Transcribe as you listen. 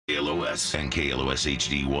KLOS and KLOS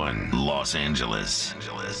HD1, Los Angeles.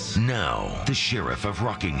 Now, the Sheriff of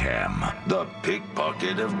Rockingham, the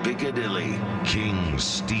Pickpocket of Piccadilly, King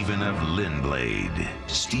Stephen of Lynblade.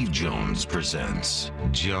 Steve Jones presents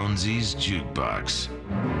Jonesy's Jukebox.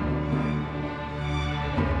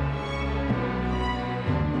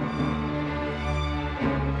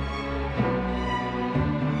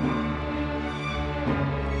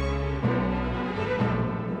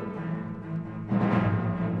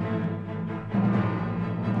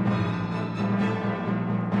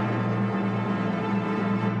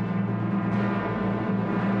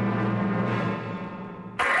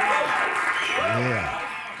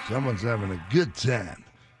 Someone's having a good time.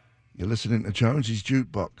 You're listening to Jonesy's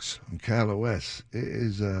Jukebox on KLOS. It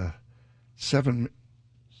is 7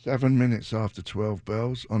 minutes after 12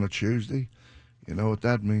 bells on a Tuesday. You know what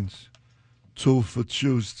that means. 2 for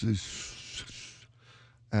Tuesdays.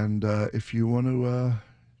 And if you want to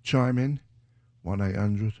chime in,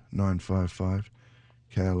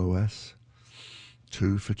 1-800-955-KLOS.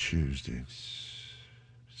 2 for Tuesdays.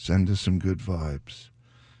 Send us some good vibes.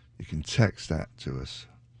 You can text that to us.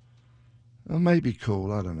 Or maybe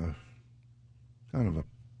call, I don't know. Kind of a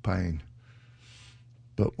pain.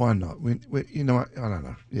 But why not? We you know, I don't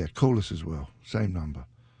know. Yeah, call us as well. Same number.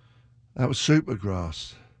 That was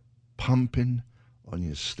Supergrass, Pumping on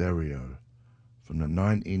Your Stereo, from the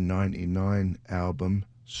 1999 album,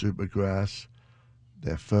 Supergrass,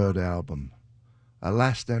 their third album.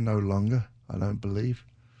 Alas, they're no longer, I don't believe.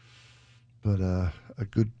 But a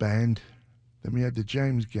good band. Then we had the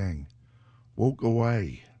James Gang, Walk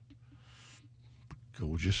Away.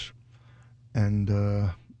 Gorgeous. And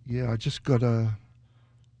I just got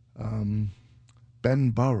Ben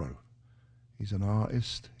Burrow. He's an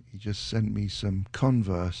artist. He just sent me some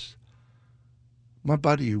Converse. My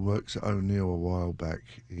buddy who works at O'Neill a while back,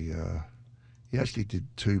 he actually did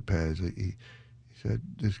 2 pairs. He said,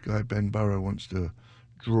 this guy Ben Burrow wants to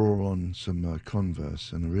draw on some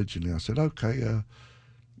Converse. And originally I said, okay,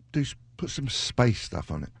 put some space stuff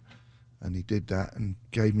on it. And he did that and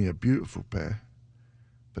gave me a beautiful pair.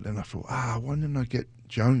 But then I thought, why didn't I get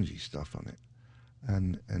Jonesy stuff on it?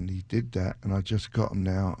 And he did that, and I just got them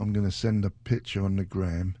now. I'm going to send a picture on the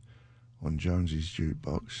gram on Jonesy's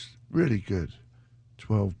Jukebox. Really good.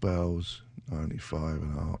 12 bells, 95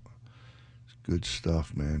 and a half. It's good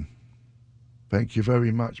stuff, man. Thank you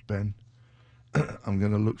very much, Ben. I'm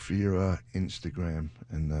going to look for your Instagram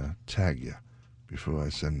and tag you before I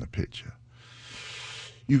send the picture.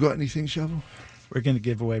 You got anything, Shovel? We're going to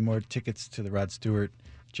give away more tickets to the Rod Stewart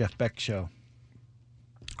Jeff Beck show.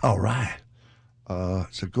 All right.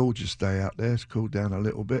 It's a gorgeous day out there. It's cooled down a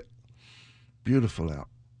little bit. Beautiful out.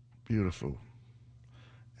 Beautiful.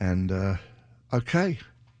 And, okay.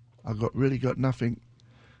 I really got nothing,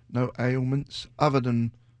 no ailments, other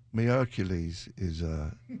than my Hercules is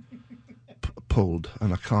pulled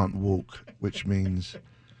and I can't walk, which means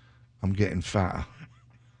I'm getting fatter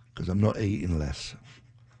because I'm not eating less.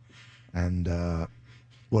 And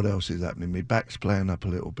what else is happening? My back's playing up a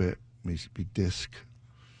little bit, my disc.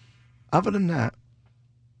 Other than that,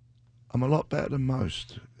 I'm a lot better than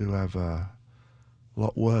most who have a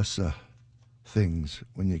lot worse things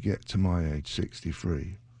when you get to my age,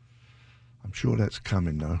 63. I'm sure that's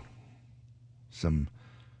coming, though. Some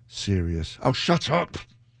serious... Oh, shut up!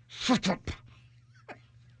 Shut up!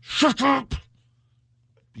 Shut up!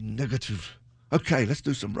 Be negative. Okay, let's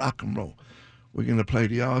do some rock and roll. We're going to play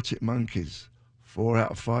the Arctic Monkeys. 4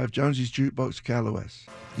 out of 5. Jonesy's Jukebox, KLOS.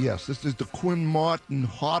 Yes, this is the Quinn Martin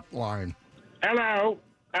Hotline. Hello.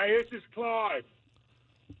 Hey, this is Clive.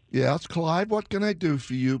 Yes, Clive, what can I do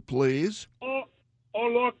for you, please? Oh,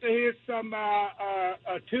 I'd like to hear some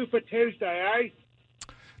 2 for Tuesday, eh?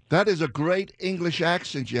 That is a great English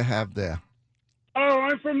accent you have there. Oh,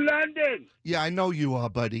 I'm from London. Yeah, I know you are,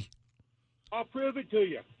 buddy. I'll prove it to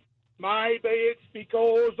you. Maybe it's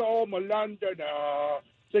because I'm a Londoner.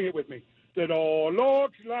 Sing it with me. That all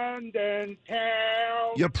Lord's London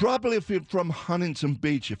town. You're probably from Huntington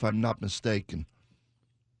Beach, if I'm not mistaken.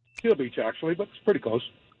 Steel Beach, actually, but it's pretty close.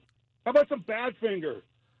 How about some Badfinger?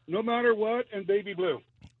 No Matter What and Baby Blue.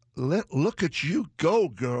 Look at you go,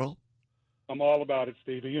 girl. I'm all about it,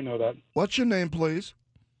 Stevie. You know that. What's your name, please?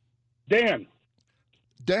 Dan.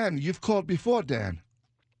 Dan, you've called before, Dan.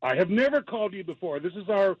 I have never called you before. This is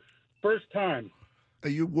our first time. Are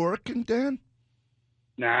you working, Dan?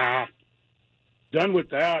 Nah. Done with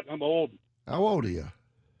that. I'm old. How old are you?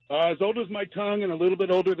 As old as my tongue and a little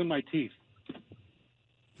bit older than my teeth.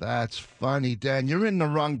 That's funny, Dan. You're in the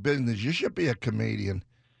wrong business. You should be a comedian.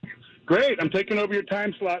 Great. I'm taking over your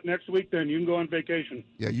time slot next week then. You can go on vacation.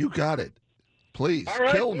 Yeah, you got it. Please, All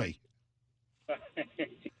right. kill me.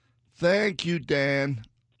 Thank you, Dan.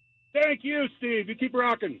 Thank you, Steve. You keep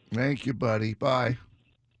rocking. Thank you, buddy. Bye.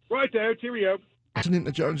 Right there. Cheerio. Listening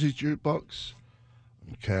to Jonesy's Jukebox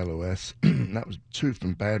on KLOS. That was 2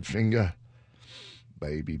 from Badfinger.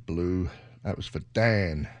 Baby Blue. That was for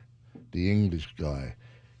Dan, the English guy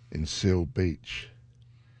in Seal Beach.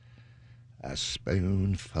 A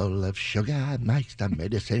spoonful of sugar makes the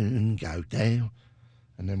medicine go down.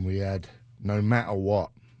 And then we had No Matter What.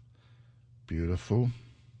 Beautiful.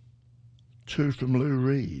 2 from Lou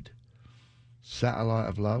Reed. Satellite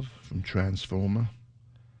of Love from Transformer.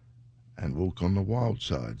 And Walk on the Wild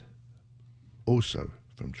Side. Also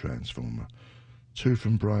from Transformer. 2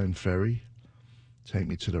 from Brian Ferry. Take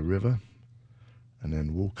Me to the River. And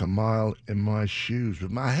then Walk a Mile in My Shoes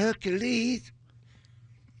with my Hercules.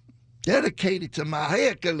 Dedicated to my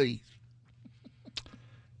Hercules.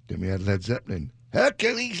 Then we had Led Zeppelin.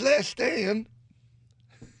 Hercules Last Stand.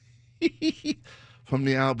 From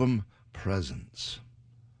the album Presence.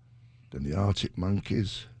 Then the Arctic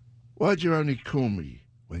Monkeys. Why'd You Only Call Me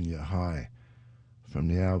When You're High? From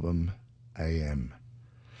the album AM.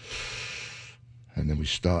 And then we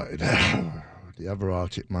started the other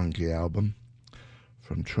Arctic Monkey album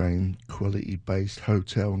from Tranquility-based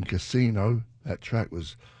Hotel and Casino. That track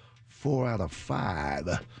was 4 out of 5.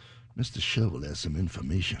 Mr. Shovel has some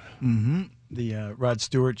information. Mm-hmm. The Rod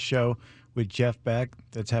Stewart show with Jeff Beck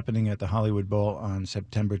that's happening at the Hollywood Bowl on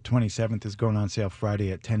September 27th is going on sale Friday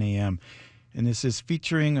at 10 a.m. And this is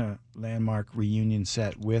featuring a landmark reunion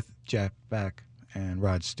set with Jeff Beck and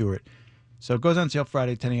Rod Stewart. So it goes on sale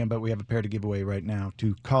Friday at 10 a.m., but we have a pair to give away right now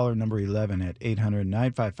to caller number 11 at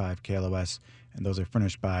 800-955-KLOS, and those are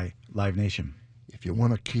furnished by Live Nation. If you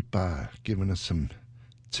want to keep giving us some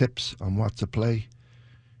tips on what to play,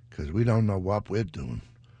 because we don't know what we're doing,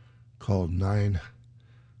 call 9,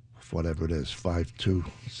 whatever it is,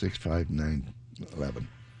 5265911.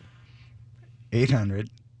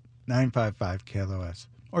 800-955-KLOS.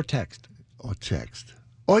 Or text.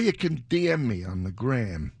 Or you can DM me on the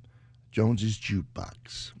gram, Jonesy's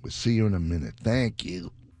Jukebox. We'll see you in a minute. Thank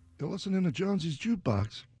you. You're listening to Jonesy's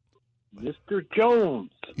Jukebox. Mr.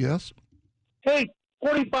 Jones. Yes? Hey,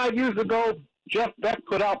 45 years ago, Jeff Beck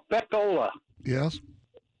put out Beckola, Yes?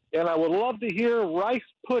 and I would love to hear Rice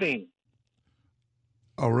Pudding.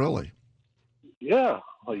 Oh, really? Yeah.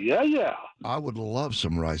 Oh, yeah. I would love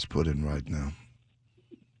some rice pudding right now.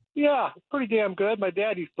 Yeah, pretty damn good. My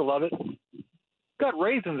dad used to love it. Got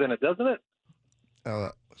raisins in it, doesn't it?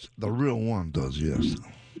 The real one does, yes.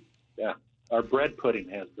 Yeah. Our bread pudding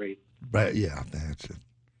has raisins. But yeah, that's it.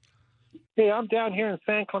 Hey, I'm down here in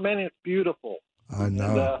San Clemente. It's beautiful. I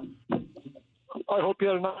know. And, I hope you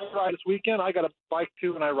had a nice ride this weekend. I got a bike,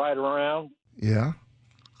 too, and I ride around. Yeah?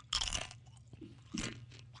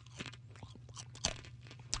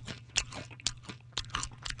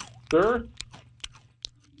 Sir?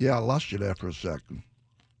 Yeah, I lost you there for a second.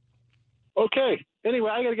 Okay. Anyway,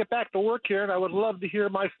 I got to get back to work here, and I would love to hear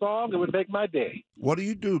my song. It would make my day. What do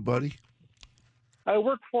you do, buddy? I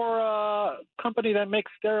work for a company that makes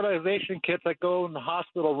sterilization kits that go in the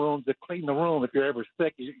hospital rooms to clean the room. If you're ever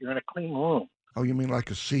sick, you're in a clean room. Oh, you mean like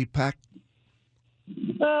a CPAC?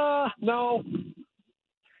 No.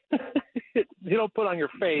 You don't put on your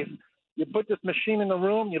face. You put this machine in the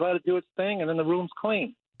room, you let it do its thing, and then the room's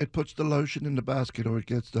clean. It puts the lotion in the basket or it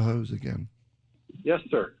gets the hose again. Yes,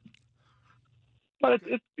 sir. But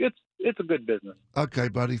it's a good business. Okay,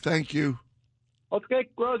 buddy. Thank you. Okay,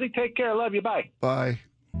 Rosie, take care. Love you. Bye. Bye.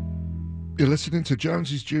 You're listening to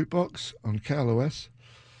Jonesy's Jukebox on KLOS.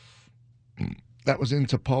 That was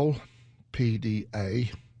Interpol,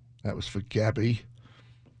 PDA. That was for Gabby.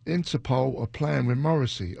 Interpol are playing with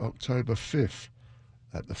Morrissey October 5th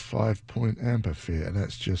at the 5 Point Amphitheatre.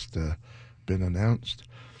 That's just been announced.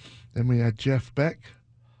 Then we had Jeff Beck,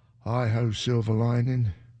 Hi Ho Silver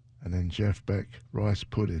Lining, and then Jeff Beck, Rice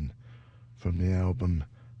Pudding from the album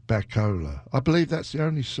Beckola. I believe that's the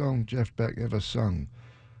only song Jeff Beck ever sung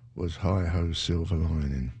was Hi Ho Silver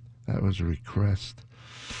Lining. That was a request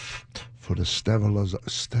for the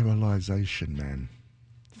sterilization man.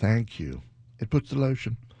 Thank you. It puts the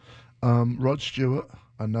lotion. Rod Stewart,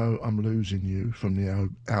 I Know I'm Losing You from the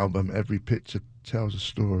album Every Picture Tells a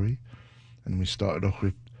Story. And we started off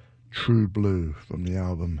with True Blue from the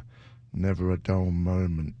album Never a Dull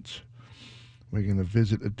Moment. We're going to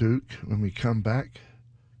visit the Duke when we come back.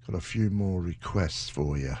 Got a few more requests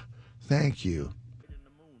for you. Thank you.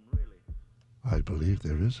 I believe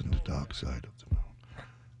there isn't a dark side of the moon.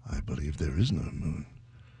 I believe there is no moon.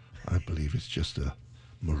 I believe it's just a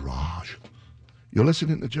mirage. You're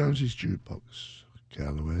listening to Jonesy's Jukebox,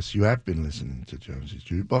 KLOS. You have been listening to Jonesy's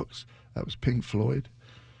Jukebox. That was Pink Floyd.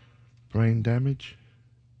 Brain Damage.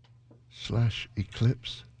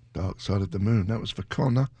 /Eclipse, Dark Side of the Moon. That was for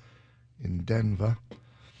Connor in Denver,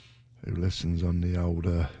 who listens on the old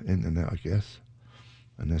internet, I guess,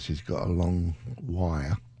 unless he's got a long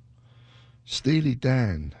wire. Steely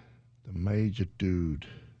Dan, the major dude.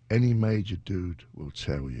 Any major dude will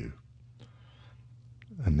tell you.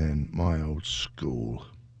 And then My Old School.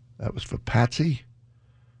 That was for Patty.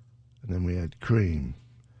 And then we had Cream,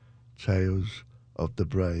 Tales of the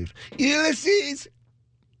Brave. Ulysses!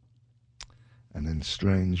 And then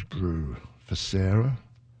Strange Brew for Sarah,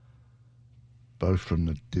 both from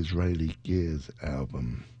the Disraeli Gears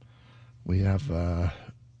album. We have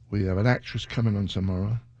an actress coming on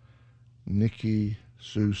tomorrow, Nikki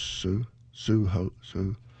Suho.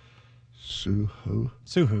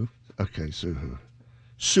 Okay, Suho.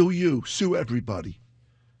 Sue everybody.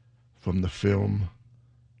 From the film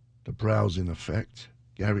The Browsing Effect.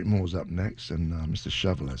 Garrett Moore's up next, and Mr.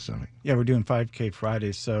 Shovel has something. Yeah, we're doing 5K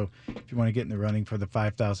Fridays, so if you want to get in the running for the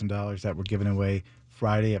 $5,000 that we're giving away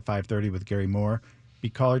Friday at 5:30 with Gary Moore, be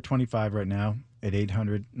caller 25 right now at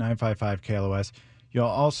 800-955-KLOS. You'll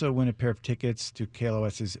also win a pair of tickets to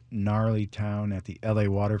KLOS's Gnarly Town at the LA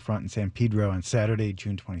Waterfront in San Pedro on Saturday,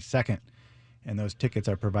 June 22nd. And those tickets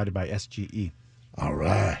are provided by SGE. All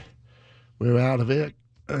right. We're out of here.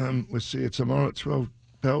 We'll see you tomorrow at 12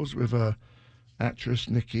 bells with actress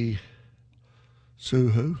Nikki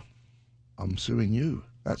Suho. I'm suing you.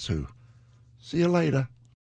 That's who. See you later.